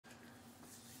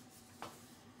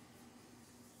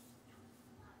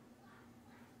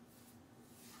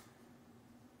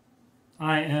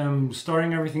I am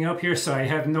starting everything up here, so I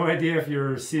have no idea if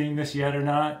you're seeing this yet or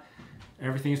not.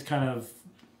 Everything's kind of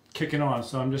kicking on,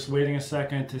 so I'm just waiting a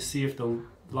second to see if the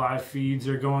live feeds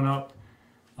are going up.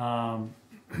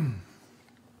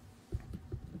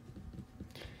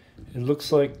 It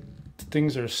looks like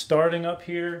things are starting up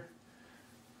here.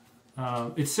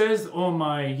 It says on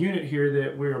my unit here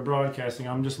that we are broadcasting.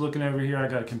 I'm just looking over here. I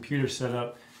got a computer set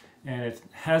up, and it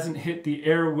hasn't hit the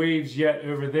airwaves yet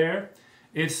over there.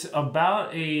 It's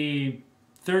about a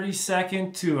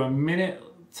 30-second to a minute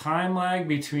time lag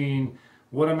between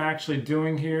what I'm actually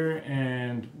doing here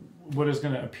and what is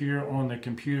going to appear on the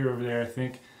computer over there, I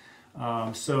think.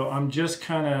 So I'm just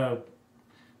kind of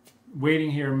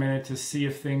waiting here a minute to see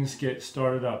if things get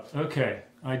started up. Okay,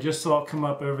 I just saw it come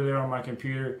up over there on my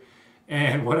computer,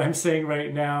 and what I'm saying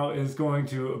right now is going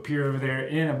to appear over there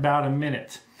in about a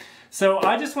minute. So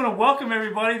I just want to welcome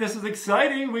everybody. This is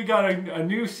exciting. We got a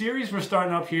new series we're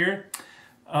starting up here.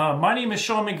 My name is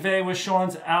Sean McVeigh with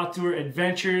Sean's Outdoor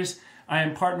Adventures. I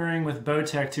am partnering with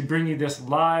Bowtech to bring you this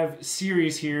live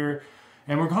series here,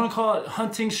 and we're going to call it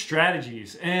Hunting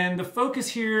Strategies. And the focus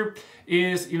here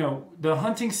is, you know, the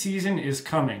hunting season is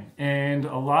coming, and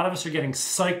a lot of us are getting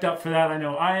psyched up for that. I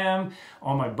know I am,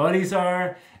 all my buddies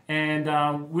are,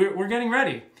 and we're getting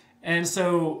ready. And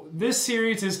so this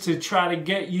series is to try to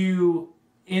get you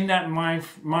in that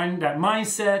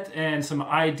mindset and some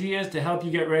ideas to help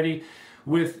you get ready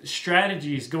with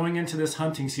strategies going into this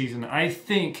hunting season. I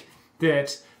think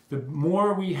that the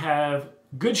more we have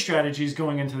good strategies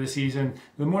going into the season,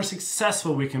 the more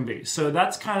successful we can be. So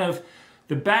that's kind of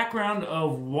the background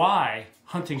of why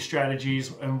hunting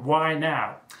strategies and why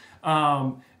now.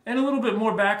 And a little bit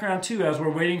more background too, as we're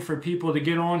waiting for people to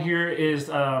get on here, is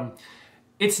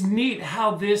it's neat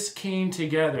how this came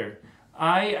together.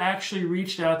 I actually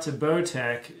reached out to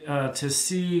Bowtech to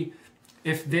see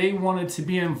if they wanted to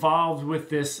be involved with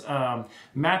this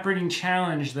map reading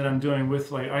challenge that I'm doing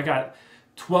with, like, I got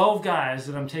 12 guys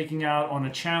that I'm taking out on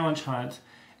a challenge hunt,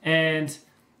 and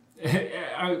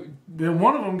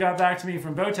one of them got back to me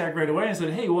from Bowtech right away and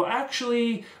said, hey, well,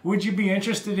 actually, would you be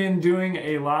interested in doing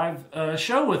a live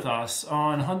show with us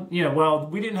on hunt? You know, well,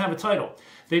 we didn't have a title.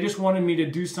 They just wanted me to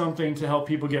do something to help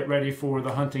people get ready for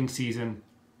the hunting season.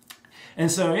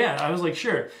 And so, yeah, I was like,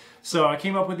 sure. So I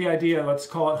came up with the idea, let's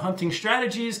call it Hunting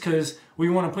Strategies, because we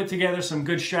want to put together some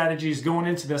good strategies going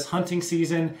into this hunting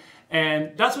season.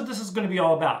 And that's what this is going to be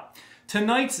all about.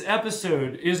 Tonight's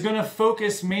episode is going to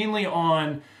focus mainly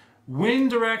on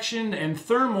wind direction and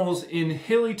thermals in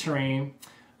hilly terrain.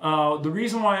 The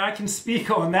reason why I can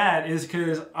speak on that is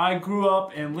because I grew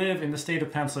up and live in the state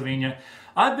of Pennsylvania.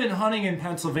 I've been hunting in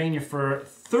Pennsylvania for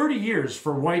 30 years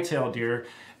for whitetail deer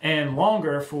and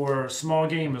longer for small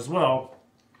game as well.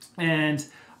 And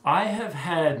I have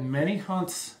had many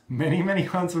hunts, many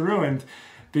hunts ruined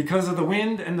because of the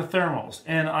wind and the thermals.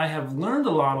 And I have learned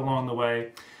a lot along the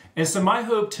way. And so my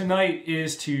hope tonight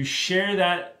is to share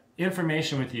that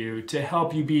information with you to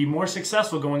help you be more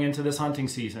successful going into this hunting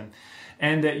season,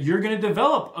 and that you're going to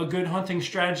develop a good hunting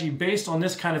strategy based on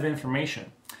this kind of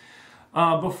information.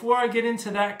 Before I get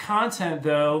into that content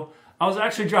though, I was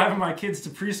actually driving my kids to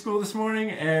preschool this morning,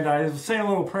 and I was saying a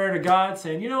little prayer to God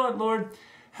saying, you know what, Lord,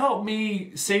 help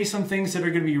me say some things that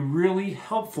are going to be really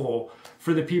helpful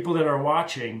for the people that are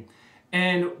watching.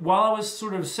 And while I was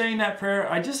sort of saying that prayer,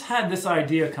 I just had this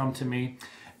idea come to me,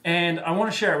 and I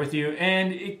want to share it with you.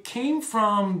 And it came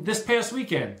from this past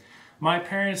weekend. My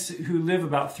parents, who live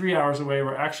about 3 hours away,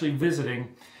 were actually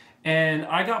visiting, and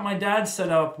I got my dad set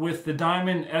up with the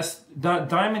Diamond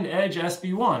Edge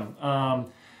SB1.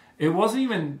 It wasn't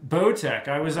even Bowtech.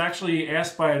 I was actually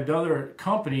asked by another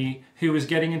company who was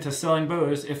getting into selling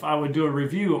bows if I would do a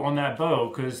review on that bow,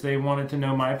 because they wanted to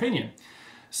know my opinion.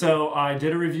 So I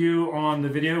did a review on the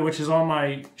video, which is on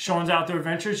my Sean's Outdoor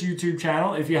Adventures YouTube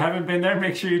channel. If you haven't been there,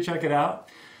 make sure you check it out.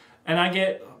 And I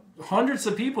get hundreds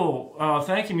of people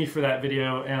thanking me for that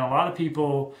video, and a lot of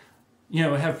people, you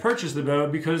know, have purchased the bow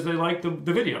because they like the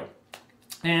video.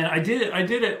 And I did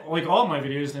it like all my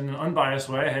videos in an unbiased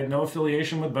way. I had no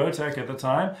affiliation with Bowtech at the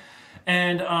time.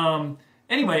 And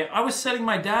anyway, I was setting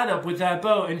my dad up with that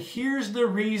bow, and here's the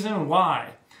reason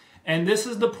why. And this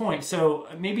is the point. So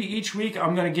maybe each week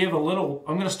I'm going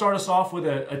to start us off with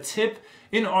a tip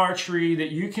in archery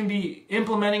that you can be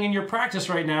implementing in your practice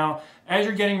right now as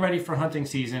you're getting ready for hunting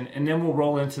season, and then we'll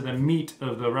roll into the meat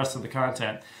of the rest of the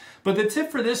content. But the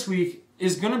tip for this week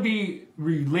is going to be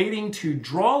relating to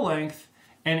draw length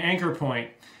and anchor point.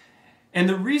 And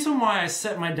the reason why I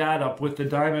set my dad up with the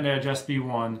Diamond Edge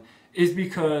SB1 is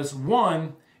because,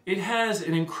 one, it has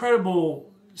an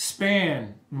incredible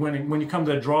span when you come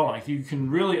to draw length. You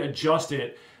can really adjust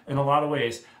it in a lot of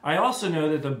ways. I also know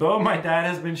that the bow my dad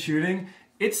has been shooting,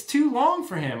 it's too long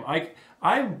for him.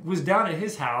 I was down at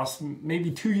his house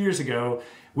maybe 2 years ago.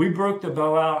 We broke the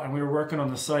bow out and we were working on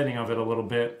the sighting of it a little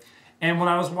bit. And when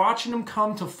I was watching him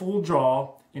come to full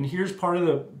draw, and here's part of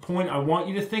the point I want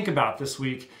you to think about this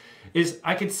week, is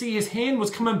I could see his hand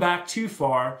was coming back too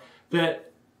far,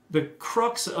 that the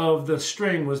crux of the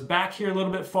string was back here a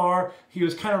little bit far. He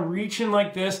was kind of reaching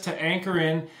like this to anchor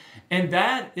in, and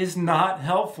that is not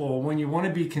helpful when you want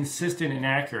to be consistent and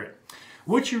accurate.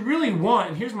 What you really want,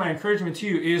 and here's my encouragement to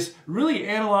you, is really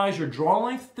analyze your draw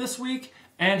length this week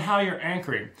and how you're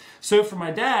anchoring. So for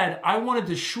my dad, I wanted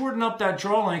to shorten up that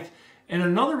draw length, and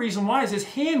another reason why is his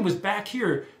hand was back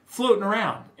here floating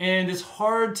around, and it's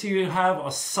hard to have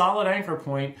a solid anchor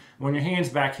point when your hand's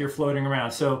back here floating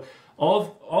around. So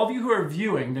all of you who are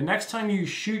viewing, the next time you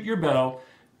shoot your bow,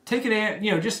 take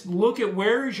it, just look at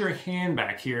where is your hand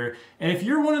back here. And if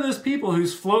you're one of those people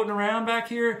who's floating around back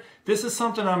here, this is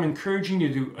something I'm encouraging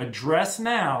you to address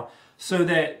now, so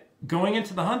that going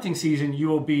into the hunting season, you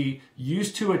will be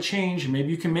used to a change. Maybe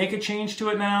you can make a change to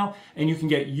it now, and you can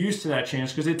get used to that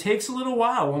change, because it takes a little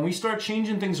while. When we start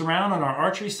changing things around on our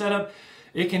archery setup,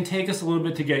 it can take us a little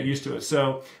bit to get used to it.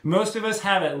 So most of us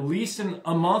have at least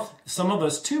a month, some of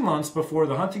us 2 months before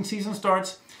the hunting season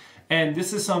starts. And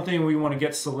this is something we want to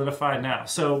get solidified now.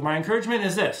 So my encouragement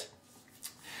is this.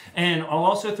 And I'll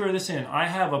also throw this in. I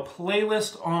have a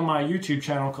playlist on my YouTube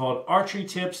channel called Archery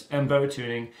Tips and Bow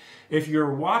Tuning. If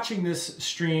you're watching this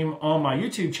stream on my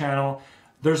YouTube channel,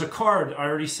 there's a card I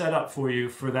already set up for you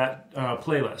for that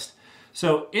playlist.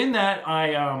 So in that,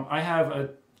 I have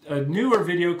a newer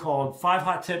video called 5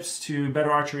 Hot Tips to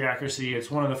Better Archery Accuracy.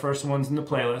 It's one of the first ones in the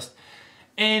playlist.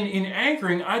 And in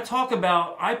anchoring, I talk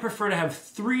about, I prefer to have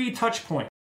 3 touch points.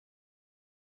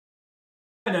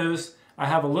 My nose, I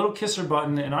have a little kisser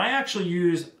button, and I actually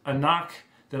use a knock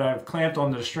that I've clamped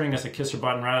onto the string as a kisser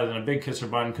button rather than a big kisser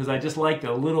button, because I just like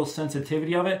the little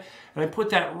sensitivity of it. And I put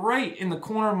that right in the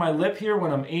corner of my lip here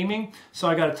when I'm aiming. So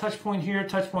I got a touch point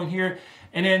here,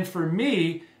 and then for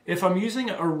me, if I'm using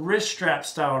a wrist strap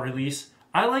style release,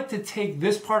 I like to take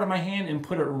this part of my hand and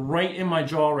put it right in my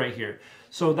jaw right here.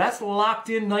 So that's locked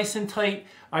in nice and tight.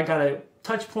 I got a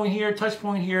touch point here, touch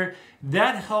point here.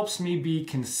 That helps me be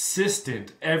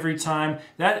consistent every time.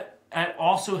 That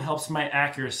also helps my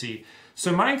accuracy.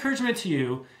 So my encouragement to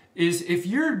you is, if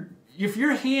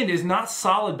your hand is not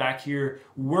solid back here,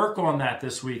 work on that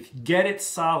this week. Get it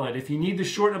solid. If you need to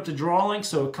shorten up the draw length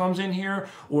so it comes in here,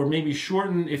 or maybe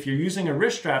shorten, if you're using a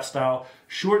wrist strap style,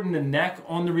 shorten the neck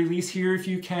on the release here if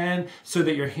you can, so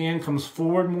that your hand comes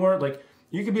forward more. Like,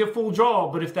 you could be a full draw,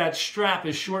 but if that strap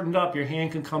is shortened up, your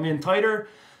hand can come in tighter.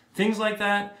 Things like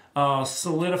that.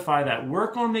 Solidify that.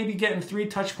 Work on maybe getting 3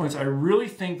 touch points. I really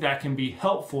think that can be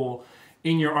helpful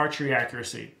in your archery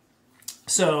accuracy.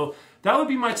 So that would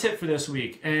be my tip for this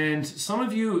week. And some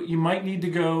of you might need to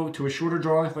go to a shorter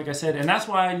draw length, like I said, and that's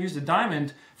why I used a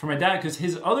diamond for my dad, because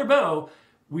his other bow,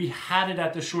 we had it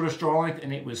at the shortest draw length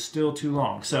and it was still too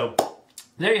long. So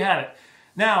there you have it.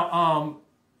 Now,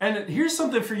 and here's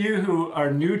something for you who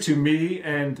are new to me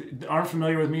and aren't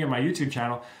familiar with me and my YouTube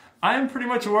channel. I am pretty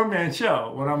much a one-man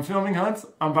show. When I'm filming hunts,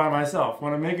 I'm by myself.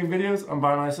 When I'm making videos, I'm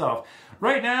by myself.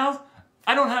 Right now,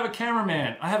 I don't have a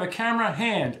cameraman. I have a camera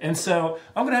hand. And so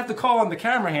I'm going to have to call on the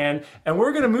camera hand, and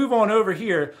we're going to move on over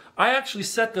here. I actually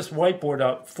set this whiteboard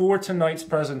up for tonight's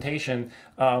presentation.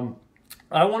 I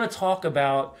want to talk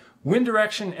about wind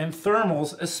direction and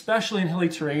thermals, especially in hilly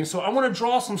terrain. So I want to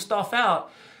draw some stuff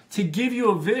out to give you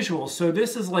a visual. So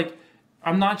this is like,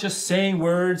 I'm not just saying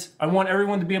words. I want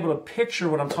everyone to be able to picture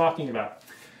what I'm talking about.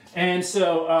 And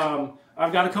so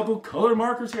I've got a couple color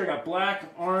markers here. I got black,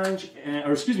 orange,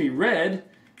 red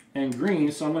and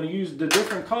green. So I'm going to use the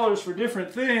different colors for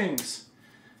different things.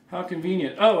 How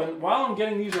convenient. Oh, and while I'm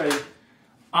getting these ready,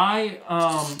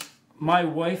 my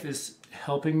wife is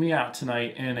helping me out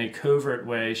tonight in a covert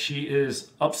way. She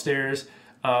is upstairs.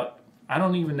 I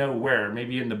don't even know where,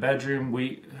 maybe in the bedroom.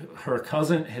 Her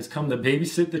cousin has come to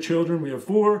babysit the children. We have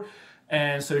 4.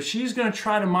 And so she's going to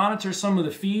try to monitor some of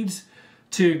the feeds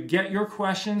to get your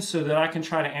questions so that I can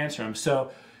try to answer them.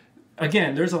 So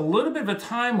again, there's a little bit of a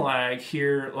time lag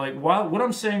here. Like, what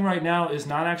I'm saying right now is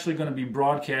not actually going to be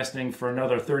broadcasting for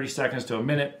another 30 seconds to a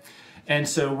minute. And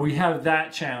so we have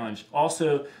that challenge.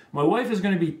 Also, my wife is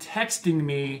going to be texting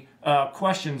me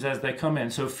questions as they come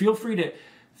in. So feel free to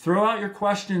throw out your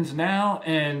questions now,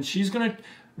 and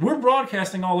we're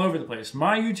broadcasting all over the place.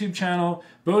 My YouTube channel,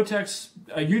 Bowtech's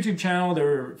YouTube channel,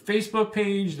 their Facebook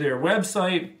page, their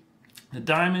website, the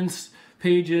Diamonds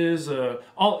pages,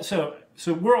 so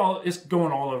so it's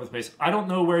going all over the place. I don't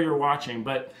know where you're watching,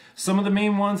 but some of the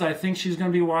main ones I think she's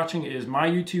going to be watching is my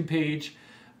YouTube page,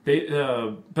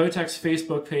 Bowtech's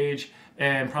Facebook page,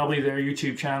 and probably their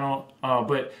YouTube channel.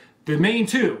 But the main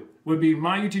two would be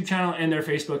my YouTube channel and their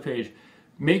Facebook page.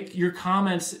 Make your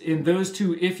comments in those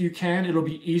two if you can. It'll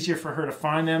be easier for her to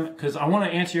find them because I want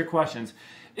to answer your questions.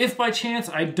 If by chance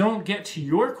I don't get to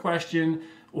your question,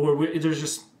 or there's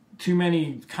just too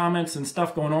many comments and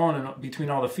stuff going on and between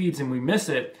all the feeds and we miss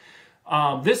it,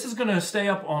 this is going to stay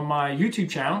up on my YouTube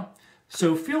channel.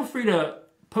 So feel free to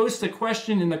post a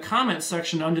question in the comment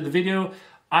section under the video.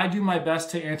 I do my best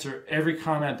to answer every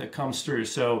comment that comes through.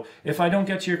 So if I don't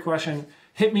get to your question,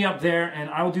 hit me up there and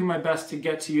I will do my best to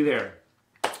get to you there.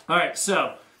 All right,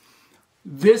 so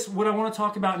what I want to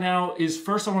talk about now is,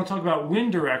 first I want to talk about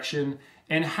wind direction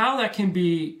and how that can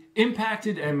be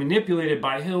impacted and manipulated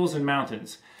by hills and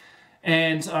mountains.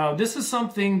 And this is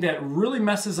something that really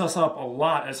messes us up a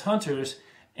lot as hunters.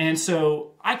 And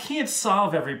so I can't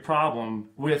solve every problem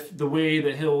with the way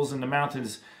the hills and the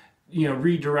mountains,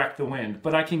 redirect the wind.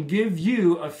 But I can give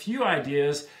you a few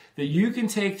ideas that you can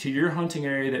take to your hunting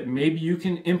area that maybe you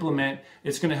can implement.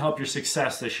 It's going to help your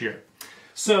success this year.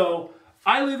 So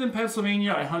I live in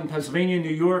Pennsylvania. I hunt in Pennsylvania, New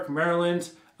York, Maryland.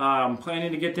 I'm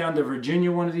planning to get down to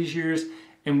Virginia one of these years.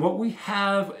 And what we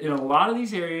have in a lot of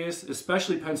these areas,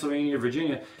 especially Pennsylvania,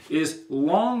 Virginia, is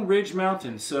long ridge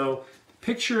mountains. So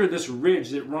picture this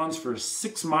ridge that runs for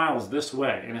 6 miles this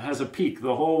way, and it has a peak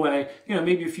the whole way,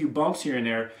 maybe a few bumps here and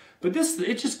there, but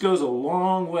it just goes a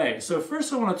long way. So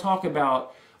first I want to talk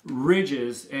about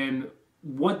ridges and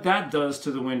what that does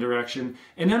to the wind direction,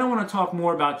 and then I want to talk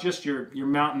more about just your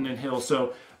mountain and hill.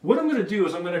 So what I'm going to do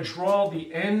is I'm going to draw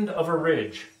the end of a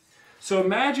ridge. So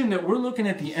imagine that we're looking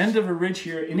at the end of a ridge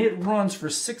here, and it runs for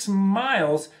 6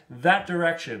 miles that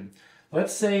direction.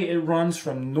 Let's say it runs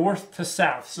from north to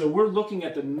south. So we're looking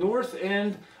at the north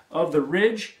end of the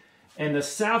ridge, and the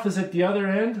south is at the other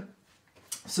end.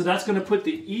 So that's going to put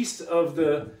the east of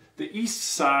the east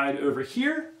side over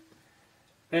here,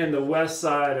 and the west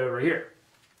side over here.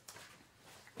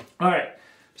 All right,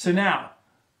 so now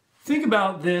think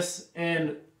about this,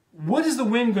 and what is the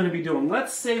wind going to be doing?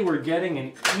 Let's say we're getting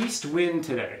an east wind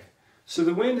today. So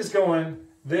the wind is going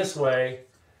this way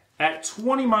at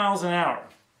 20 miles an hour.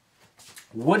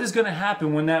 What is going to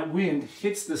happen when that wind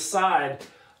hits the side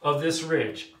of this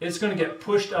ridge? It's going to get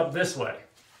pushed up this way.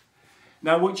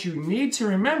 Now what you need to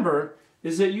remember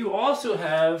is that you also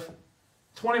have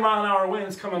 20-mile-an-hour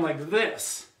winds coming like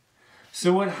this.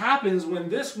 So what happens when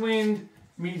this wind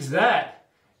meets that,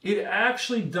 it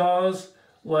actually does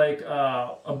like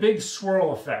a big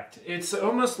swirl effect. It's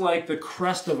almost like the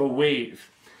crest of a wave,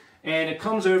 and it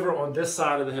comes over on this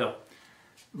side of the hill.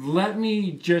 Let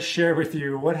me just share with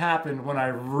you what happened when I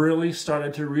really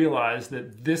started to realize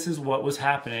that this is what was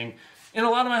happening in a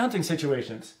lot of my hunting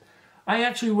situations. I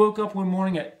actually woke up one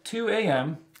morning at 2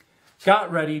 a.m.,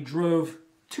 got ready, drove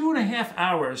 2.5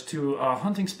 hours to a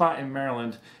hunting spot in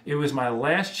Maryland. It was my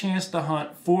last chance to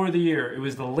hunt for the year. It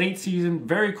was the late season,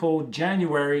 very cold,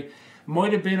 January.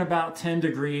 Might have been about 10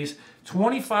 degrees.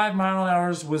 25 mile an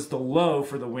hour was the low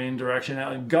for the wind direction,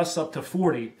 and gusts up to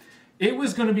 40. It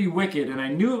was going to be wicked, and I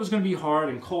knew it was going to be hard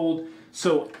and cold.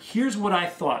 So here's what I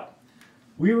thought.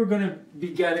 We were going to be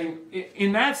getting,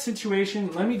 in that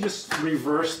situation, let me just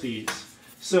reverse these.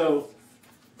 So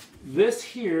this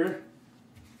here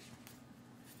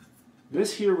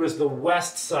was the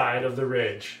west side of the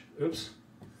ridge. Oops.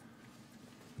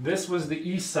 This was the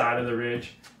east side of the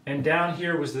ridge, and down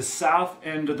here was the south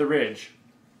end of the ridge.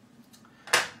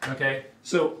 Okay,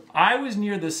 so I was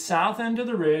near the south end of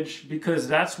the ridge because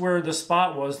that's where the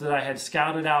spot was that I had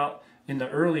scouted out in the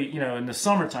early, in the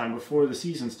summertime before the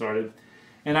season started.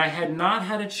 And I had not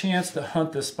had a chance to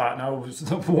hunt this spot. And I was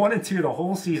wanted to the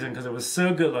whole season because it was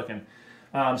so good looking.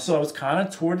 So I was kind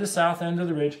of toward the south end of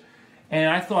the ridge. And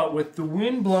I thought with the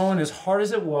wind blowing as hard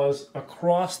as it was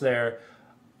across there,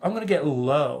 I'm going to get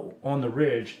low on the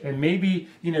ridge. And maybe,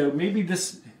 maybe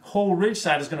this whole ridge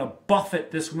side is going to buffet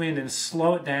this wind and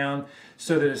slow it down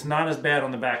so that it's not as bad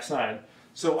on the back side.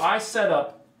 So I set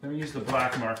up, let me use the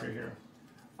black marker here.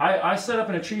 I set up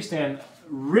in a tree stand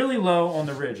really low on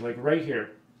the ridge, like right here.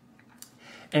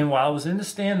 And while I was in the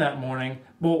stand that morning,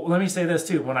 well, let me say this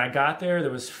too. When I got there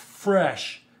was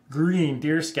fresh green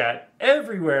deer scat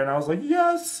everywhere. And I was like,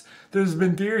 yes, there's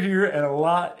been deer here and a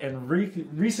lot and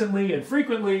recently and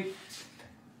frequently.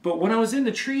 But when I was in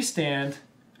the tree stand,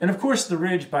 and of course the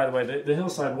ridge, by the way, the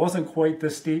hillside wasn't quite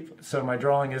this steep, so my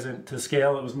drawing isn't to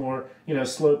scale. It was more,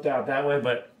 sloped out that way.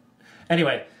 But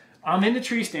anyway, I'm in the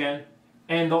tree stand,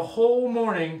 and the whole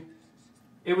morning,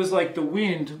 it was like the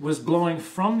wind was blowing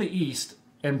from the east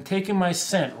am taking my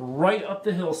scent right up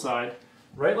the hillside,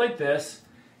 right like this,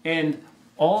 and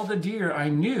all the deer I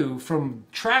knew from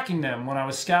tracking them when I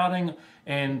was scouting,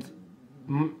 and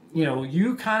you know,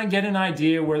 you kind of get an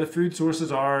idea where the food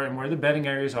sources are and where the bedding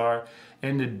areas are,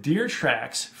 and the deer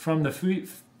tracks from the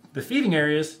feeding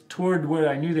areas toward where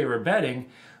I knew they were bedding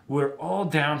were all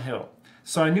downhill.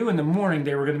 So I knew in the morning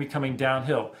they were going to be coming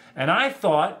downhill. And I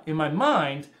thought in my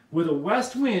mind, with a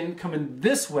west wind coming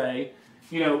this way,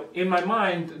 you know, in my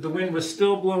mind the wind was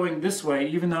still blowing this way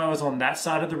even though I was on that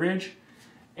side of the ridge.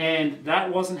 And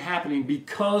that wasn't happening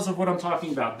because of what I'm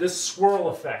talking about, this swirl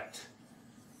effect.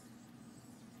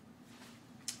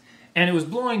 And it was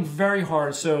blowing very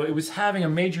hard, so it was having a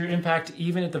major impact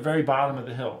even at the very bottom of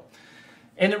the hill.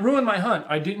 And it ruined my hunt.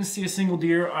 I didn't see a single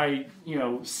deer. I, you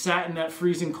know, sat in that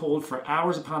freezing cold for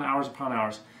hours upon hours upon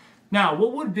hours. Now,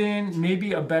 what would have been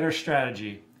maybe a better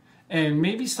strategy, and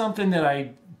maybe something that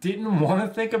I didn't want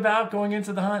to think about going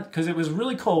into the hunt, because it was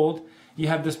really cold. You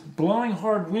have this blowing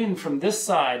hard wind from this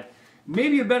side.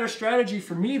 Maybe a better strategy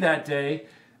for me that day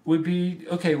would be,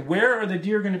 okay, where are the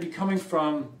deer going to be coming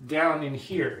from down in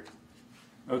here?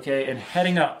 Okay, and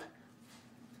heading up.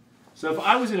 So if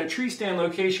I was in a tree stand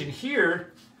location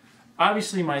here,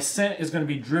 obviously my scent is going to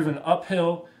be driven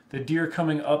uphill, the deer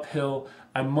coming uphill,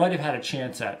 I might have had a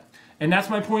chance at. And that's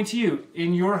my point to you.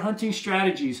 In your hunting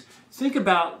strategies, think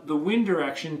about the wind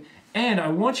direction. And I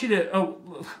want you to,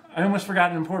 oh, I almost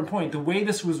forgot an important point. The way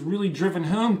this was really driven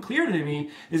home clear to me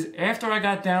is after I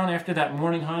got down after that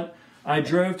morning hunt, I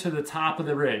drove to the top of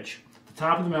the ridge, the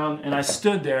top of the mountain, and I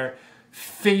stood there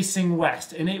facing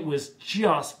west. And it was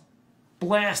just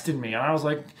blasted me. And I was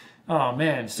like, oh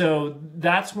man. So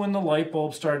that's when the light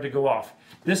bulb started to go off.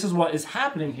 This is what is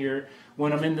happening here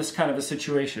when I'm in this kind of a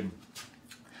situation.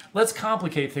 Let's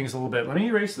complicate things a little bit. Let me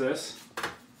erase this.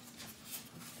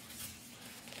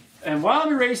 And while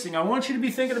I'm erasing, I want you to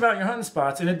be thinking about your hunting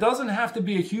spots, and it doesn't have to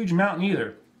be a huge mountain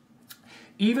either.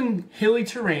 Even hilly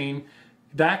terrain,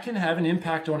 that can have an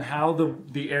impact on how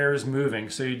the air is moving.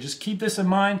 So you just keep this in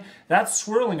mind. That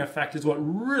swirling effect is what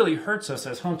really hurts us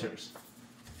as hunters.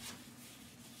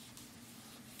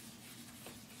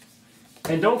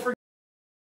 And don't forget,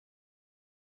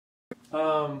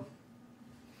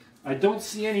 I don't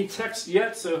see any text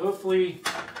yet, so hopefully,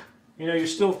 you know, you're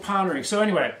still pondering. So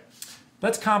anyway,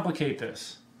 let's complicate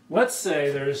this. Let's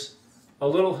say there's a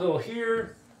little hill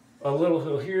here, a little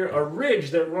hill here, a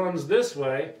ridge that runs this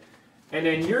way, and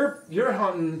then you're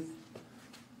hunting.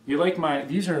 You like my,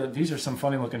 these are some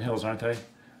funny looking hills, aren't they?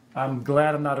 I'm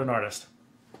glad I'm not an artist.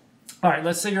 All right,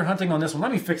 let's say you're hunting on this one.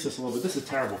 Let me fix this a little bit. This is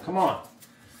terrible. Come on.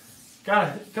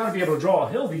 Gotta be able to draw a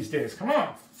hill these days. Come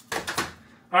on.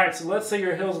 All right, so let's say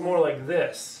your hill's more like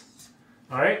this.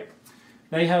 All right.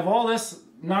 Now you have all this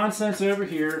nonsense over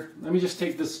here. Let me just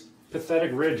take this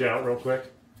pathetic ridge out real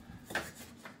quick.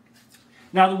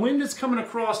 Now the wind is coming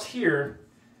across here.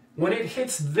 When it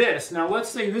hits this, now let's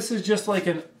say this is just like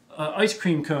an ice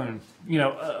cream cone, you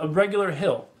know, a regular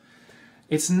hill.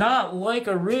 It's not like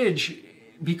a ridge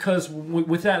because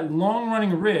with that long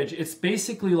running ridge, it's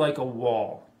basically like a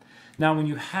wall. Now when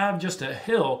you have just a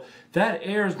hill, that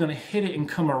air is going to hit it and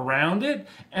come around it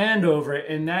and over it,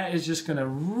 and that is just going to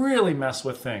really mess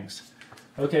with things.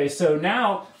 Okay, so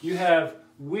now you have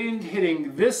wind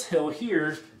hitting this hill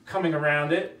here, coming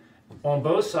around it on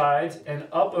both sides and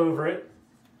up over it.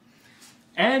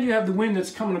 And you have the wind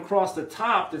that's coming across the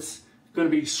top that's going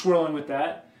to be swirling with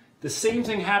that. The same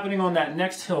thing happening on that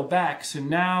next hill back. So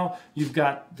now you've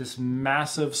got this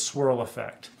massive swirl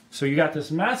effect. So you got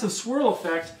this massive swirl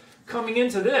effect coming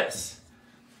into this.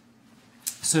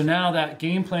 So now that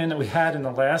game plan that we had in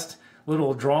the last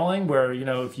little drawing where, you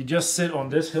know, if you just sit on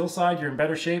this hillside, you're in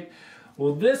better shape.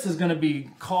 Well, this is going to be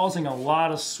causing a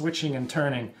lot of switching and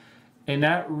turning, and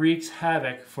that wreaks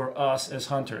havoc for us as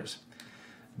hunters.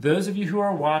 Those of you who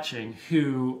are watching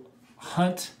who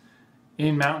hunt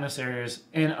in mountainous areas,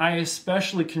 and I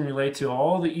especially can relate to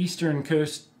all the eastern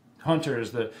coast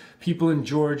hunters, the people in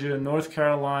Georgia, North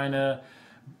Carolina,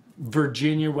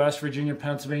 Virginia, West Virginia,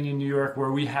 Pennsylvania, New York,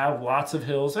 where we have lots of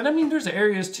hills. And I mean, there's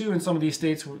areas too in some of these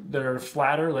states that are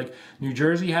flatter, like New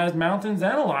Jersey has mountains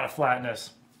and a lot of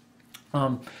flatness.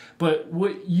 But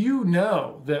what you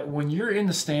know, that when you're in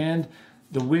the stand,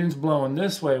 the wind's blowing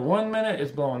this way one minute,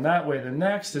 it's blowing that way the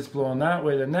next, it's blowing that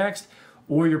way the next,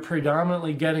 or you're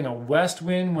predominantly getting a west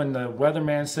wind when the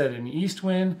weatherman said an east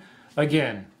wind.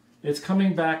 Again, it's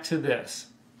coming back to this.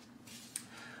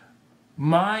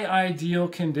 My ideal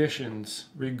conditions,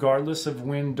 regardless of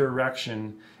wind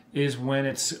direction, is when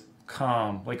it's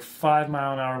calm, like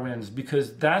 5-mile-an-hour winds,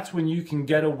 because that's when you can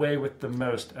get away with the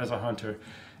most as a hunter.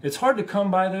 It's hard to come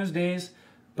by those days,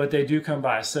 but they do come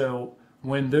by. So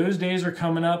when those days are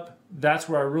coming up, that's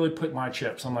where I really put my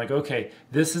chips. I'm like, okay,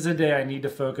 this is a day I need to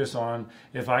focus on.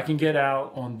 If I can get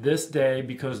out on this day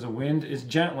because the wind is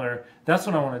gentler, that's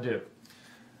what I want to do.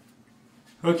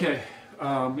 Okay,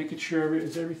 making sure,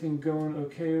 is everything going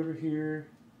okay over here?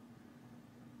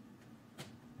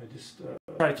 I just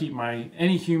try to keep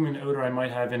any human odor I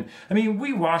might have in. I mean,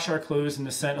 we wash our clothes in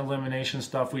the scent elimination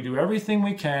stuff. We do everything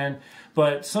we can,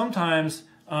 but sometimes,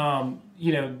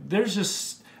 you know, there's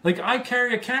just, like, I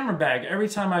carry a camera bag every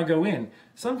time I go in.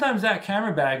 Sometimes that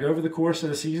camera bag over the course of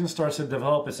the season starts to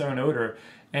develop its own odor,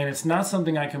 and it's not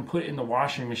something I can put in the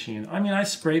washing machine. I mean, I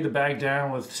spray the bag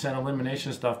down with scent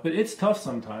elimination stuff, but it's tough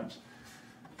sometimes.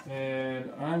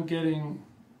 And I'm getting,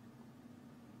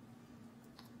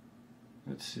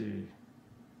 let's see.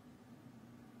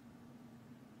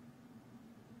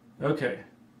 Okay.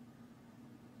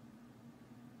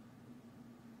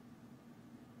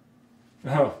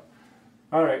 Oh,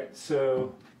 all right,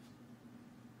 so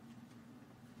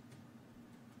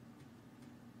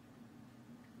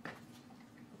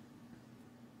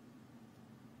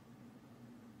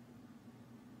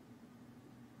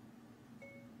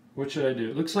what should I do?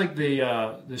 It looks like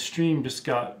the stream just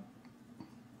got,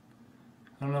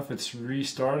 I don't know if it's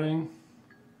restarting.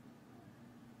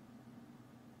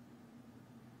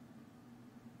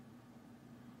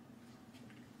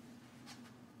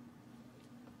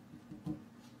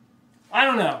 I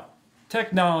don't know.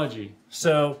 Technology.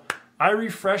 So I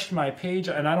refreshed my page,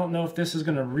 and I don't know if this is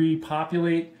going to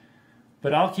repopulate,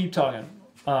 but I'll keep talking.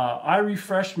 I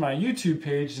refreshed my YouTube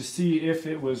page to see if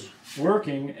it was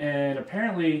working, and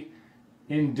apparently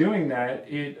in doing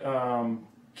that, it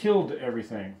killed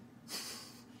everything.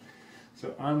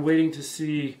 So I'm waiting to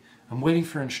see, I'm waiting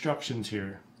for instructions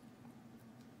here.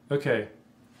 Okay.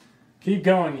 Keep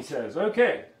going, he says.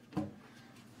 Okay.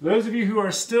 Those of you who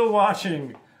are still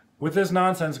watching with this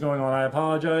nonsense going on, I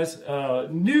apologize.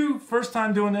 New, first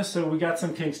time doing this, so we got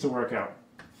some kinks to work out.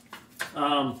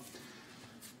 All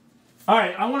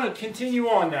right, I want to continue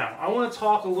on now. I want to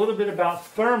talk a little bit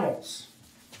about thermals.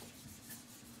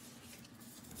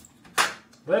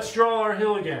 Let's draw our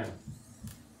hill again.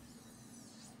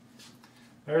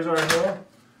 There's our hill.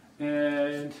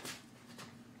 And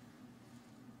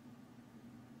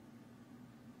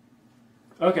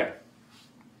okay.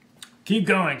 Keep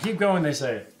going, they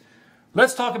say.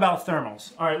 Let's talk about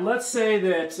thermals. All right, let's say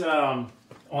that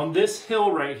on this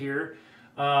hill right here,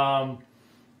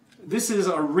 this is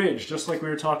a ridge, just like we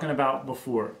were talking about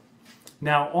before.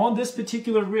 Now, on this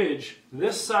particular ridge,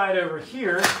 this side over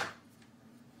here,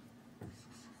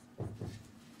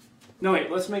 no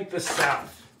wait, let's make this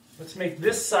south. Let's make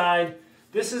this side,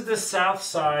 this is the south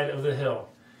side of the hill.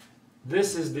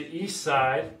 This is the east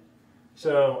side.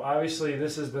 So obviously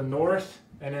this is the north,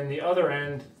 and then the other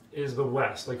end is the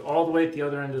west, like all the way at the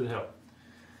other end of the hill.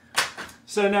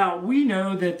 So now we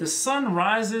know that the sun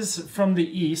rises from the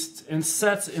east and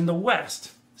sets in the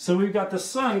west. So we've got the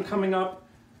sun coming up,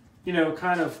 you know,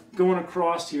 kind of going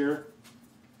across here.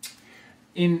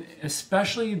 In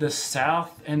especially the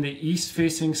south and the east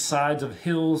facing sides of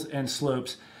hills and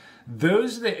slopes,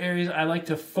 those are the areas I like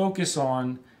to focus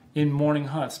on in morning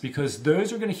hunts, because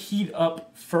those are going to heat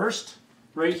up first.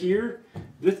 Right here,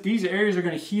 these areas are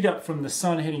going to heat up from the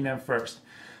sun hitting them first.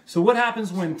 So what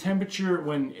happens when temperature,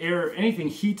 when air, anything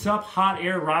heats up, hot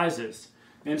air rises.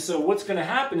 And so what's going to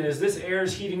happen is this air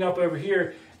is heating up over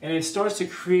here, and it starts to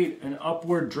create an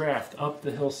upward draft up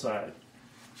the hillside.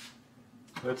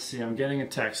 Let's see, I'm getting a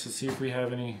text. Let's see if we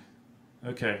have any.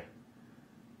 Okay.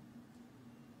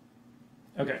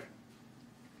 Okay.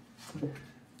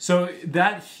 So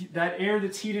that air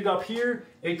that's heated up here,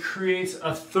 it creates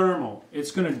a thermal.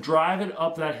 It's going to drive it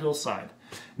up that hillside.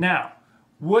 Now,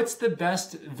 what's the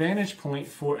best vantage point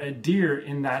for a deer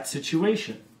in that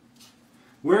situation?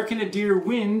 Where can a deer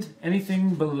wind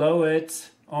anything below it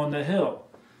on the hill?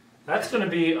 That's going to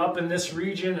be up in this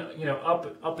region, you know,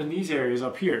 up in these areas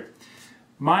up here.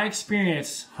 My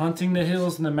experience hunting the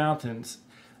hills and the mountains,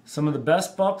 some of the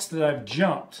best bucks that I've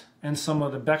jumped and some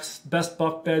of the best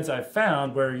buck beds I've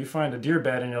found, where you find a deer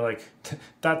bed and you're like,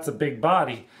 that's a big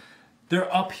body,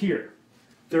 they're up here.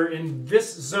 They're in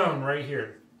this zone right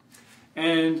here.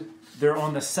 And they're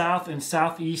on the south and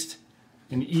southeast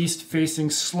and east facing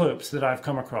slopes that I've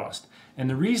come across. And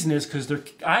the reason is because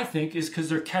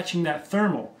they're catching that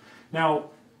thermal. Now,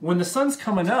 when the sun's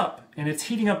coming up and it's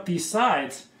heating up these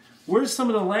sides, where's some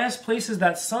of the last places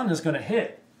that sun is going to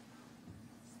hit?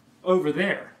 Over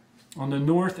there on the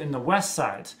north and the west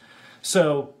sides.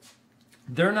 So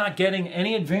they're not getting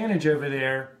any advantage over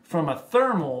there from a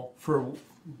thermal for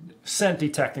scent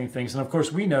detecting things. And of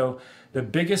course we know the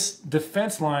biggest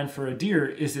defense line for a deer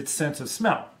is its sense of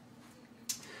smell.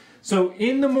 So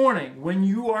in the morning, when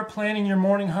you are planning your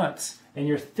morning hunts and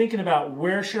you're thinking about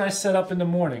where should I set up in the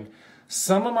morning,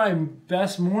 some of my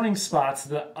best morning spots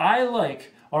that I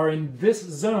like are in this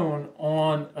zone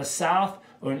on a south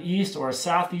or an east or a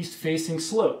southeast facing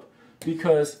slope,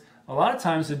 because a lot of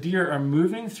times the deer are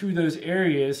moving through those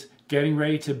areas getting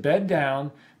ready to bed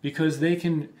down, because they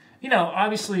can, you know,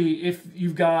 obviously if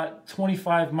you've got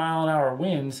 25-mile-an-hour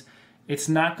winds, it's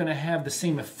not going to have the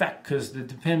same effect, because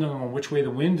depending on which way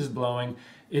the wind is blowing,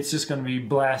 it's just going to be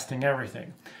blasting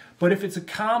everything. But if it's a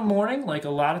calm morning, like a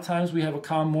lot of times we have a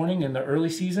calm morning in the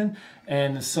early season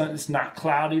and the sun, it's not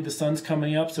cloudy, the sun's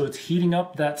coming up, so it's heating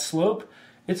up that slope,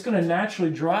 it's going to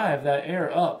naturally drive that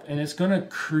air up, and it's going to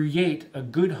create a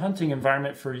good hunting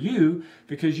environment for you,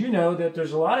 because you know that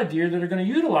there's a lot of deer that are going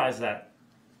to utilize that.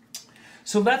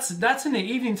 So that's in the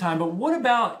evening time. But what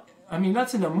about, I mean,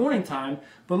 that's in the morning time,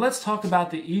 but let's talk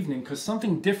about the evening, because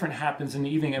something different happens in the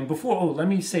evening. And before, oh, let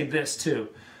me say this too.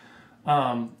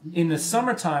 In the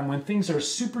summertime, when things are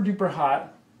super duper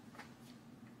hot,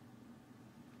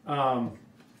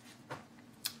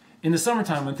 in the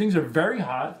summertime, when things are very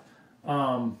hot,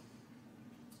 a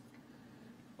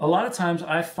lot of times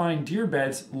I find deer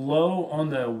beds low on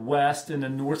the west and the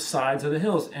north sides of the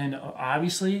hills. And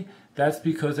obviously that's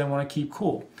because I want to keep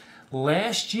cool.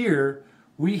 Last year,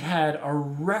 we had a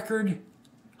record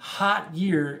hot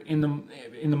year in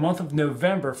the month of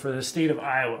November for the state of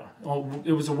Iowa. Well,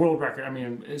 it was a world record. I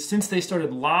mean, since they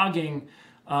started logging,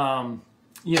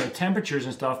 you know, temperatures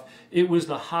and stuff, it was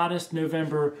the hottest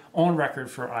November on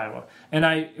record for Iowa. And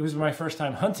it was my first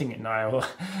time hunting in Iowa,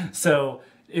 so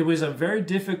it was a very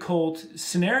difficult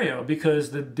scenario,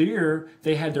 because the deer,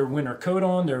 they had their winter coat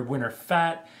on, their winter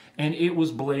fat, and it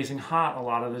was blazing hot a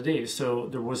lot of the days. So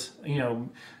there was, you know,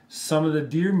 some of the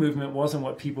deer movement wasn't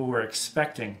what people were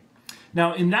expecting.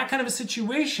 Now, in that kind of a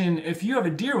situation, if you have a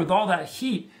deer with all that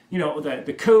heat, you know,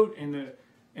 the coat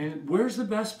and where's the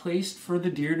best place for the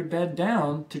deer to bed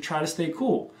down to try to stay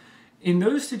cool? In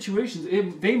those situations,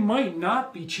 they might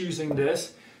not be choosing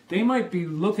this. They might be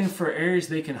looking for areas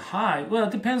they can hide. Well,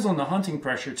 it depends on the hunting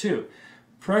pressure too.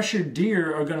 Pressured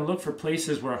deer are going to look for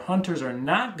places where hunters are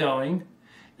not going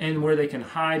and where they can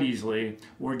hide easily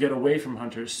or get away from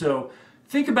hunters. So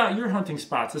think about your hunting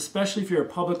spots, especially if you're a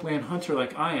public land hunter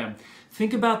like I am.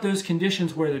 Think about those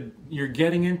conditions where you're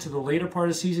getting into the later part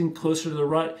of the season, closer to the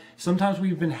rut. Sometimes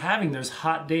we've been having those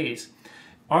hot days.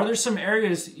 Are there some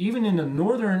areas, even in the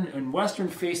northern and western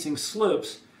facing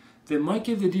slopes, that might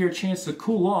give the deer a chance to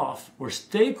cool off or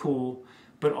stay cool,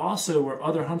 but also where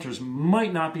other hunters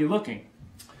might not be looking?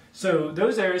 So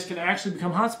those areas can actually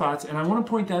become hot spots, and I want to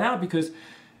point that out because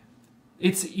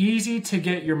it's easy to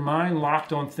get your mind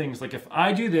locked on things like, if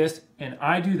I do this and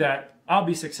I do that, I'll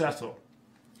be successful.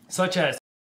 Such as,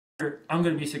 I'm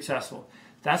going to be successful.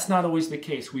 That's not always the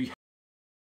case. We have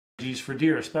strategies for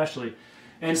deer especially.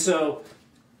 And so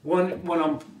when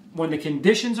the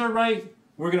conditions are right,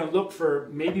 we're going to look for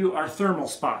maybe our thermal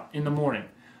spot in the morning.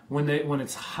 When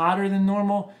it's hotter than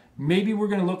normal, maybe we're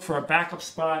going to look for a backup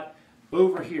spot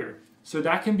over here. So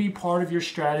that can be part of your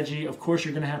strategy. Of course,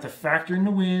 you're going to have to factor in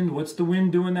the wind. What's the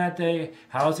wind doing that day?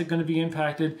 How is it going to be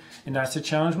impacted? And that's the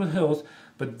challenge with hills.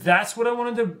 But that's what I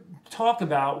wanted to talk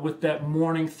about with that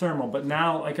morning thermal. But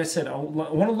now, like I said, I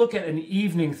want to look at an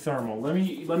evening thermal. Let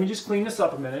me just clean this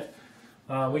up a minute.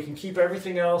 We can keep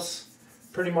everything else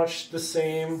pretty much the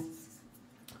same.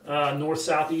 North,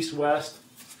 south, east, west.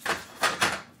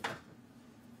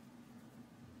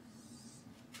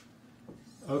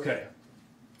 Okay.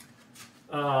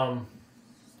 All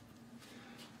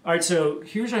right, so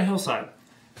here's our hillside.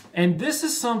 And this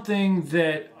is something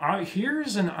that,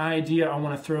 here's an idea I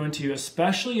want to throw into you,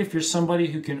 especially if you're somebody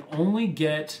who can only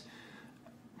get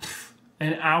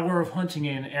an hour of hunting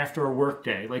in after a work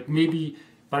day. Like maybe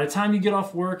by the time you get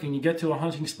off work and you get to a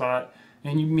hunting spot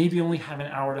and you maybe only have an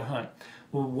hour to hunt.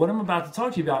 Well, what I'm about to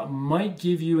talk to you about might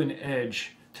give you an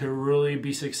edge to really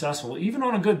be successful, even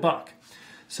on a good buck.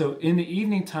 So in the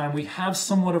evening time, we have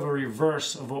somewhat of a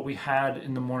reverse of what we had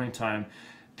in the morning time.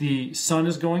 The sun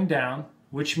is going down,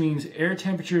 which means air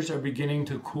temperatures are beginning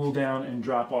to cool down and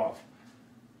drop off.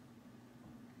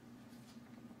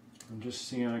 I'm just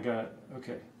seeing,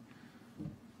 okay.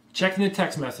 Checking the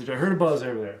text message. I heard a buzz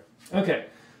over there. Okay,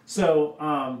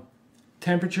 so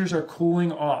temperatures are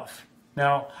cooling off.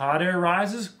 Now, hot air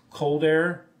rises, cold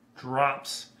air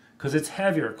drops because it's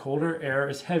heavier. Colder air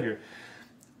is heavier.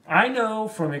 I know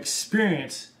from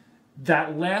experience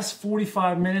that last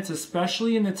 45 minutes,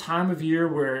 especially in the time of year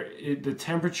where the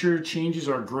temperature changes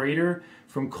are greater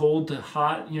from cold to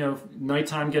hot, you know,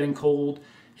 nighttime getting cold,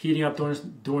 heating up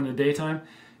during the daytime,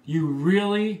 you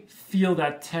really feel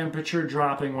that temperature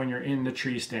dropping when you're in the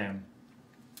tree stand.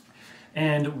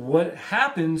 And what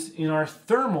happens in our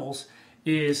thermals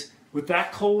is with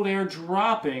that cold air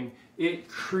dropping, it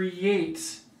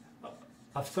creates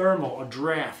a thermal, a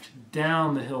draft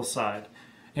down the hillside.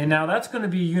 And now that's going to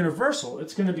be universal.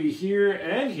 It's going to be here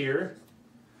and here.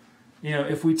 You know,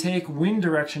 if we take wind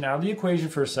direction out of the equation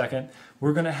for a second,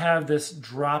 we're going to have this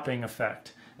dropping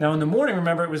effect. Now in the morning,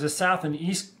 remember, it was a south and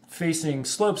east facing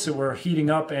slopes that were heating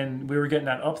up and we were getting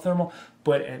that up thermal.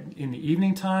 But in the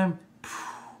evening time,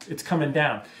 it's coming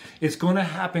down. It's going to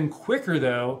happen quicker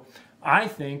though, I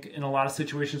think, in a lot of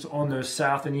situations on those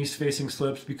south and east facing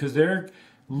slopes because they're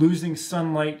losing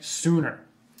sunlight sooner.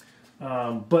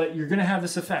 But you're going to have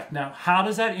this effect. Now, how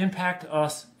does that impact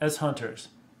us as hunters?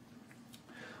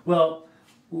 Well,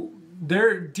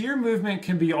 their deer movement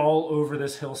can be all over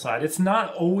this hillside. It's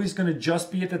not always going to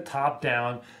just be at the top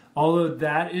down, although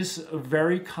that is a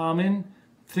very common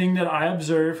thing that I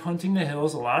observe hunting the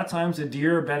hills. A lot of times the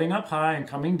deer are bedding up high and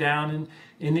coming down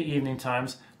in the evening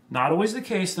times. Not always the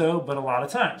case though, but a lot of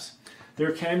times.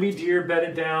 There can be deer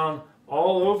bedded down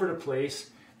all over the place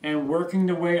and working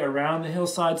their way around the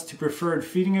hillsides to preferred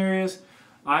feeding areas.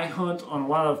 I hunt on a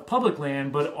lot of public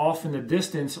land, but off in the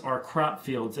distance are crop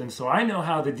fields. And so I know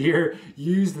how the deer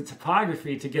use the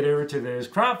topography to get over to those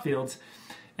crop fields.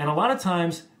 And a lot of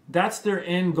times that's their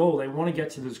end goal. They want to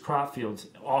get to those crop fields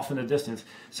off in the distance.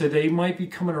 So they might be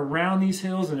coming around these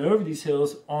hills and over these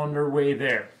hills on their way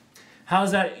there.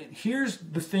 How's that? Here's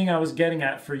the thing I was getting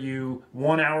at for you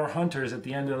 1 hour hunters at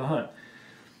the end of the hunt.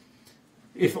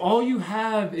 If all you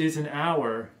have is an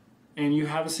hour and you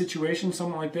have a situation,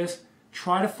 something like this,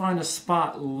 try to find a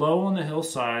spot low on the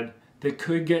hillside that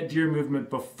could get deer movement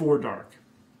before dark.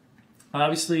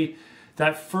 Obviously,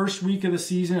 that first week of the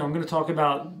season, I'm going to talk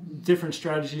about different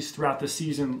strategies throughout the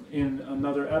season in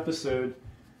another episode.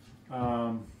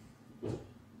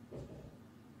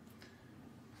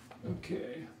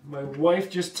 Okay, my wife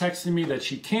just texted me that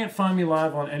she can't find me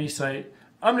live on any site.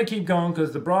 I'm going to keep going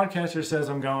because the broadcaster says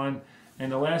I'm going.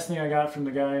 And the last thing I got from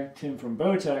the guy, Tim from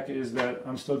Bowtech, is that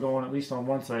I'm still going at least on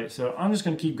one site. So I'm just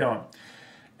going to keep going.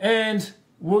 And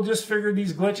we'll just figure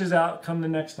these glitches out come the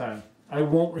next time. I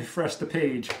won't refresh the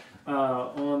page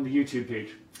on the YouTube page.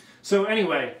 So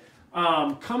anyway,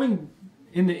 coming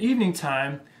in the evening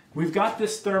time, we've got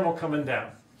this thermal coming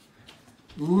down.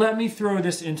 Let me throw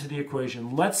this into the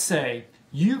equation. Let's say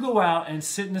you go out and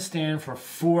sit in the stand for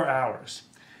 4 hours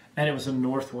and it was a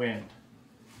north wind.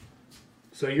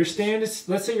 So your stand is,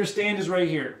 let's say your stand is right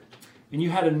here and you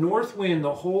had a north wind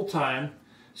the whole time.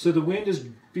 So the wind is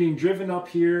being driven up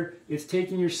here. It's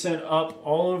taking your scent up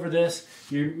all over this.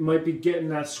 You might be getting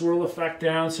that swirl effect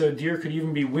down. So a deer could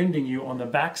even be winding you on the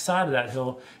back side of that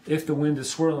hill if the wind is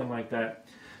swirling like that.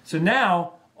 So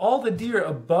now all the deer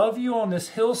above you on this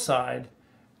hillside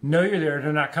know you're there.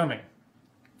 They're not coming.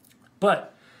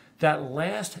 But that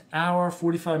last hour,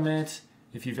 45 minutes,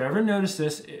 if you've ever noticed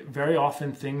this, very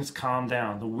often things calm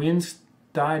down. The winds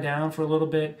die down for a little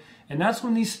bit, and that's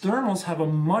when these thermals have a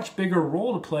much bigger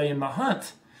role to play in the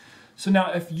hunt. So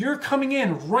now if you're coming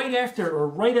in right after or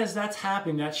right as that's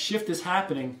happening, that shift is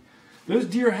happening, those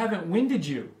deer haven't winded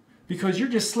you because you're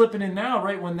just slipping in now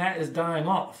right when that is dying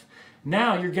off.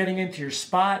 Now you're getting into your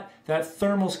spot, that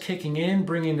thermal's kicking in,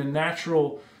 bringing the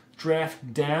natural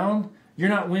draft down. You're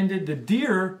not winded. The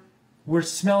deer were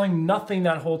smelling nothing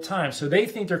that whole time. So they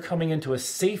think they're coming into a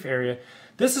safe area.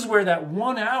 This is where that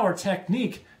 1 hour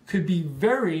technique could be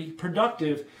very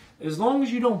productive as long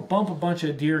as you don't bump a bunch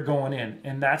of deer going in.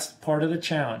 And that's part of the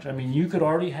challenge. I mean, you could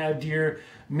already have deer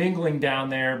mingling down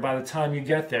there by the time you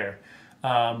get there.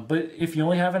 But if you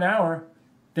only have an hour,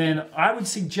 then I would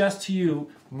suggest to you,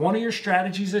 one of your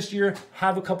strategies this year,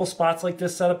 have a couple spots like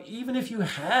this set up, even if you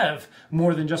have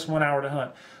more than just 1 hour to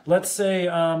hunt. Let's say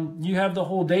you have the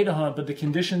whole day to hunt, but the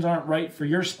conditions aren't right for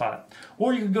your spot.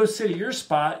 Or you can go sit at your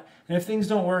spot, and if things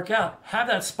don't work out, have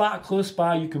that spot close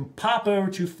by. You can pop over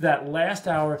to that last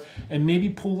hour and maybe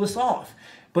pull this off.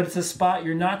 But it's a spot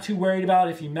you're not too worried about.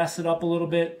 If you mess it up a little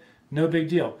bit, no big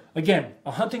deal. Again,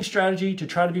 a hunting strategy to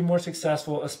try to be more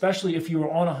successful, especially if you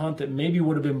were on a hunt that maybe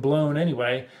would have been blown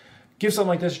anyway. Give something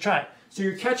like this a try. So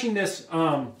you're catching this,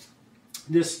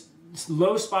 this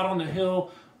low spot on the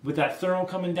hill with that thermal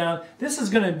coming down. This is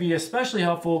going to be especially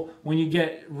helpful when you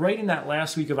get right in that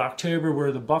last week of October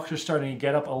where the bucks are starting to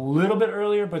get up a little bit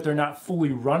earlier, but they're not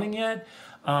fully running yet.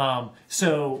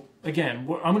 So again,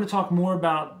 I'm going to talk more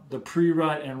about the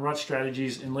pre-rut and rut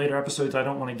strategies in later episodes. I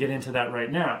don't want to get into that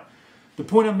right now. The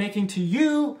point I'm making to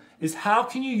you is how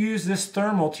can you use this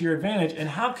thermal to your advantage, and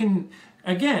how can,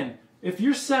 again, if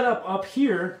you're set up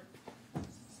here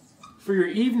for your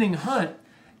evening hunt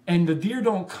and the deer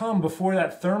don't come before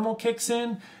that thermal kicks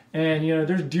in, and you know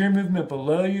there's deer movement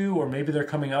below you, or maybe they're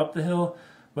coming up the hill,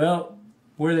 well,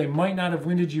 where they might not have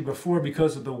winded you before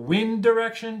because of the wind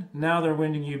direction, now they're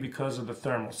winding you because of the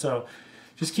thermal. So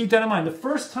just keep that in mind. The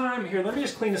first time, here, let me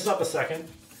just clean this up a second.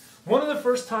 One of the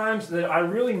first times that I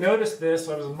really noticed this,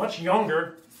 I was much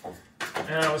younger,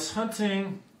 and I was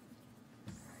hunting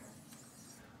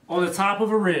on the top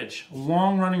of a ridge, a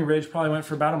long running ridge, probably went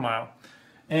for about a mile.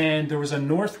 And there was a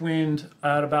north wind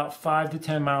at about 5 to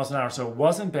 10 miles an hour, so it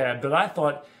wasn't bad. But I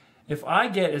thought, if I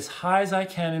get as high as I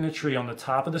can in a tree on the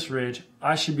top of this ridge,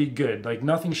 I should be good. Like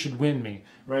nothing should wind me,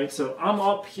 right? So I'm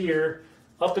up here,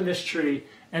 up in this tree,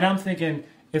 and I'm thinking,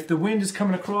 if the wind is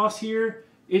coming across here,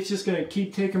 it's just gonna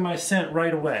keep taking my scent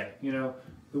right away. You know,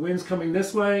 the wind's coming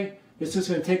this way, it's just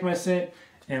gonna take my scent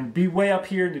and be way up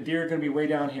here, and the deer are gonna be way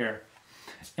down here.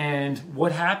 And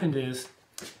what happened is,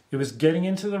 it was getting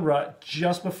into the rut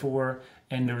just before,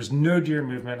 and there was no deer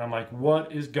movement. I'm like,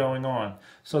 what is going on?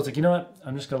 So I was like, you know what?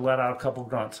 I'm just gonna let out a couple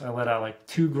grunts. I let out like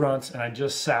 2 grunts, and I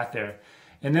just sat there.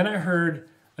 And then I heard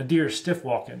a deer stiff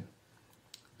walking.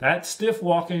 That stiff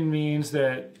walking means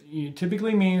that,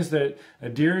 typically means that a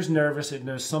deer is nervous, it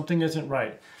knows something isn't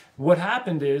right. What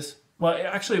happened is, well,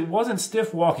 actually it wasn't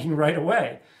stiff walking right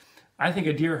away. I think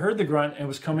a deer heard the grunt and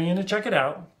was coming in to check it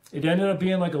out. It ended up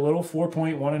being like a little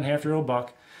 4.1.5-year-old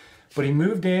buck. But he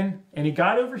moved in and he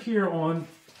got over here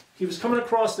he was coming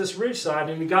across this ridge side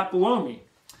and he got below me.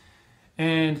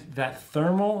 And that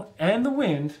thermal and the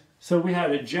wind, so we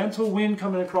had a gentle wind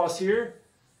coming across here,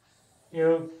 you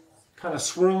know, kind of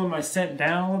swirling my scent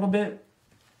down a little bit.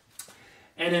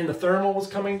 And then the thermal was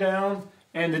coming down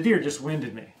and the deer just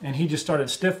winded me. And he just started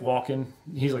stiff walking.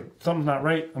 He's like, something's not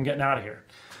right, I'm getting out of here.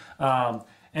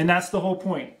 And that's the whole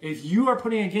point. If you are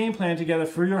putting a game plan together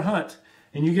for your hunt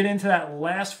and you get into that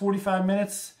last 45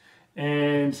 minutes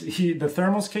and the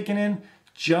thermal's kicking in,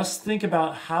 just think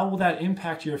about how will that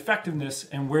impact your effectiveness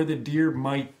and where the deer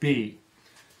might be.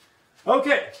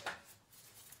 Okay,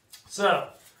 so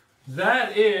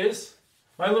that is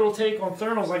my little take on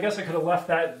thermals. I guess I could have left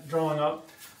that drawing up.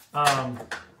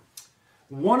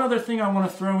 One other thing I want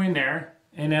to throw in there,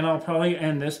 and then I'll probably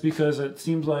end this because it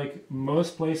seems like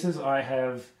most places I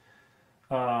have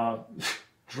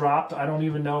dropped. I don't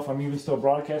even know if I'm even still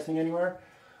broadcasting anywhere.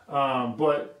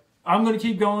 But I'm going to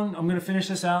keep going. I'm going to finish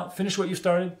this out. Finish what you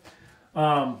started.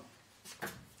 I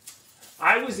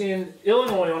was in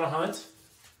Illinois on a hunt.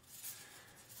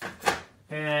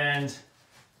 And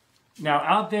now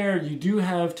out there you do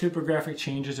have topographic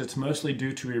changes. It's mostly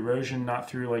due to erosion, not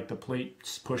through like the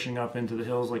plates pushing up into the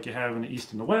hills like you have in the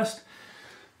east and the west.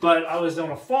 But I was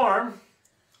on a farm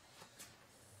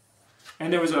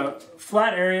and there was a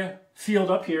flat area,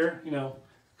 field up here, you know,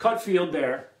 cut field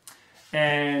there.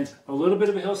 And a little bit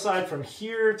of a hillside from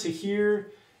here to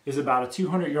here is about a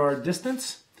 200-yard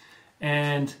distance.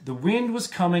 And the wind was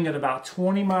coming at about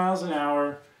 20 miles an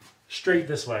hour straight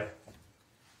this way.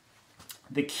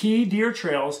 The key deer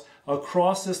trails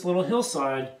across this little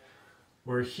hillside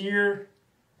were here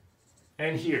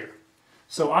and here.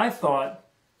 So I thought,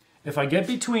 if I get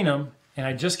between them and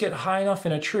I just get high enough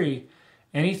in a tree,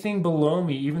 anything below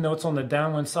me, even though it's on the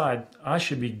downwind side, I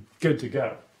should be good to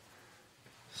go.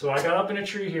 So I got up in a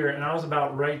tree here and I was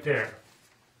about right there.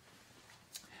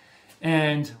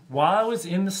 And while I was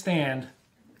in the stand,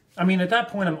 I mean, at that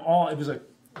point, it was a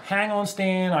hang-on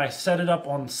stand. I set it up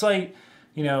on site,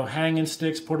 you know, hanging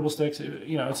sticks, portable sticks.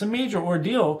 You know, it's a major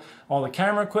ordeal. All the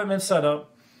camera equipment set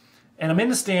up. And I'm in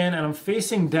the stand and I'm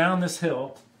facing down this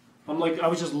hill. I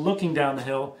was just looking down the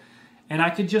hill and I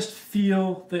could just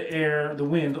feel the air, the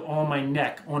wind on my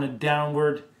neck on a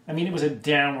downward, I mean, it was a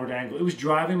downward angle. It was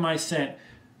driving my scent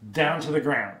down to the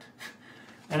ground.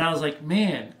 And I was like,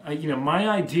 man, you know, my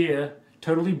idea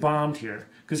totally bombed here.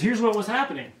 Because here's what was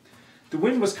happening. The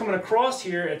wind was coming across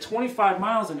here at 25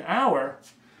 miles an hour,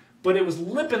 but it was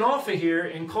lipping off of here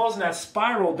and causing that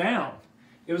spiral down.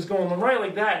 It was going right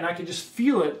like that, and I could just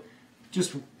feel it,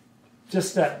 just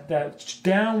that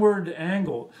downward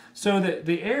angle. So that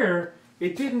the air,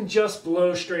 it didn't just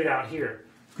blow straight out here.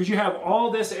 Because you have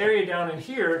all this area down in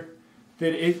here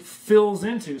that it fills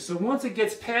into. So once it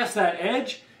gets past that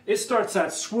edge, it starts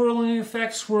that swirling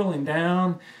effect, swirling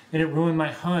down, and it ruined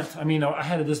my hunt. I mean, I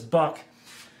had this buck,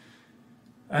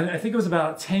 I think it was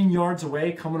about 10 yards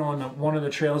away, coming on one of the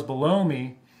trails below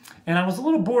me, and I was a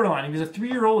little borderline. He was a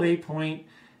 3-year-old 8-point,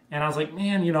 and I was like,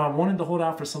 man, you know, I wanted to hold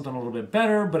out for something a little bit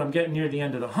better, but I'm getting near the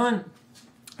end of the hunt,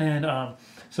 and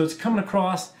so it's coming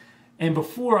across, and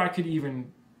before I could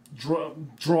even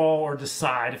draw or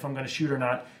decide if I'm going to shoot or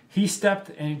not, he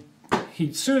stepped and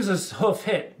as soon as his hoof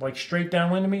hit, like straight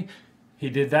downwind of me, he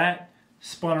did that,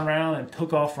 spun around and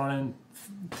took off running.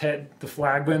 The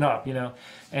flag went up, you know,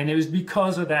 and it was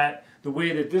because of that, the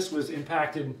way that this was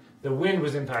impacted, the wind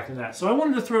was impacting that. So I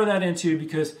wanted to throw that into,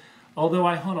 because although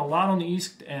I hunt a lot on the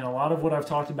east and a lot of what I've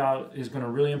talked about is going to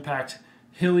really impact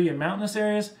hilly and mountainous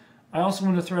areas, I also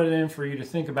want to throw it in for you to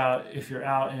think about if you're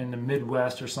out in the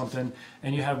Midwest or something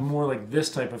and you have more like this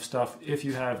type of stuff, if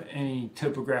you have any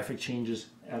topographic changes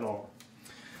at all.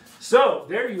 So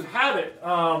there you have it.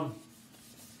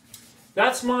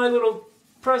 That's my little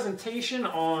presentation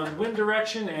on wind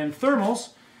direction and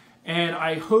thermals, and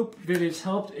I hope that it's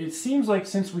helped. It seems like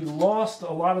since we lost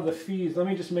a lot of the feeds, let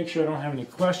me just make sure I don't have any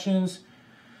questions.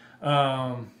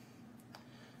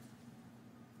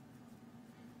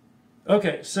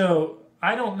 Okay, so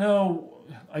I don't know,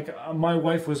 like my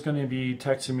wife was going to be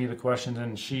texting me the questions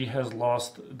and she has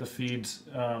lost the feeds.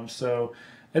 So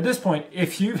at this point,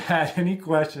 if you've had any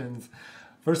questions,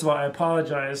 first of all, I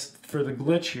apologize for the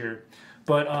glitch here,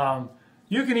 but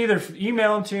you can either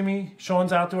email them to me.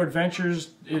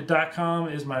 Sean'sOutdoorAdventures.com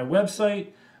is my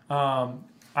website.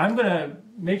 I'm going to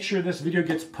make sure this video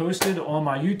gets posted on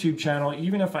my YouTube channel,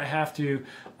 even if I have to.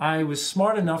 I was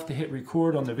smart enough to hit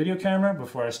record on the video camera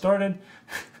before I started.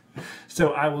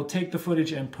 So I will take the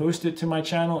footage and post it to my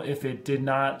channel if it did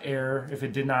not air, if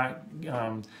it did not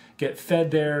get fed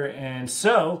there. And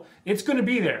so it's going to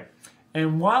be there.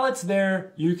 And while it's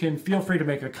there, you can feel free to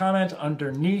make a comment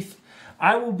underneath.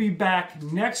 I will be back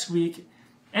next week,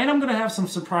 and I'm going to have some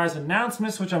surprise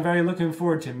announcements, which I'm very looking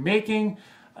forward to making.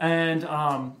 And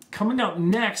coming up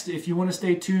next, if you want to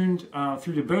stay tuned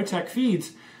through the Bowtech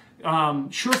feeds,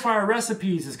 Surefire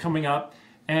Recipes is coming up.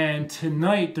 And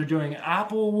tonight they're doing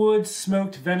applewood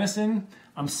smoked venison.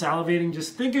 I'm salivating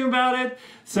just thinking about it.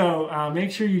 So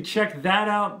make sure you check that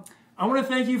out. I want to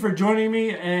thank you for joining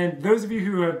me. And those of you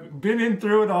who have been in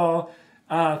through it all,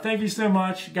 thank you so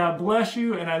much. God bless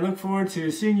you. And I look forward to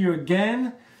seeing you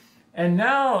again. And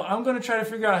now I'm going to try to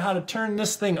figure out how to turn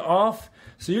this thing off.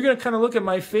 So you're going to kind of look at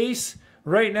my face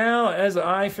right now as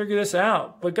I figure this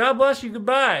out. But God bless you.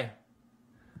 Goodbye.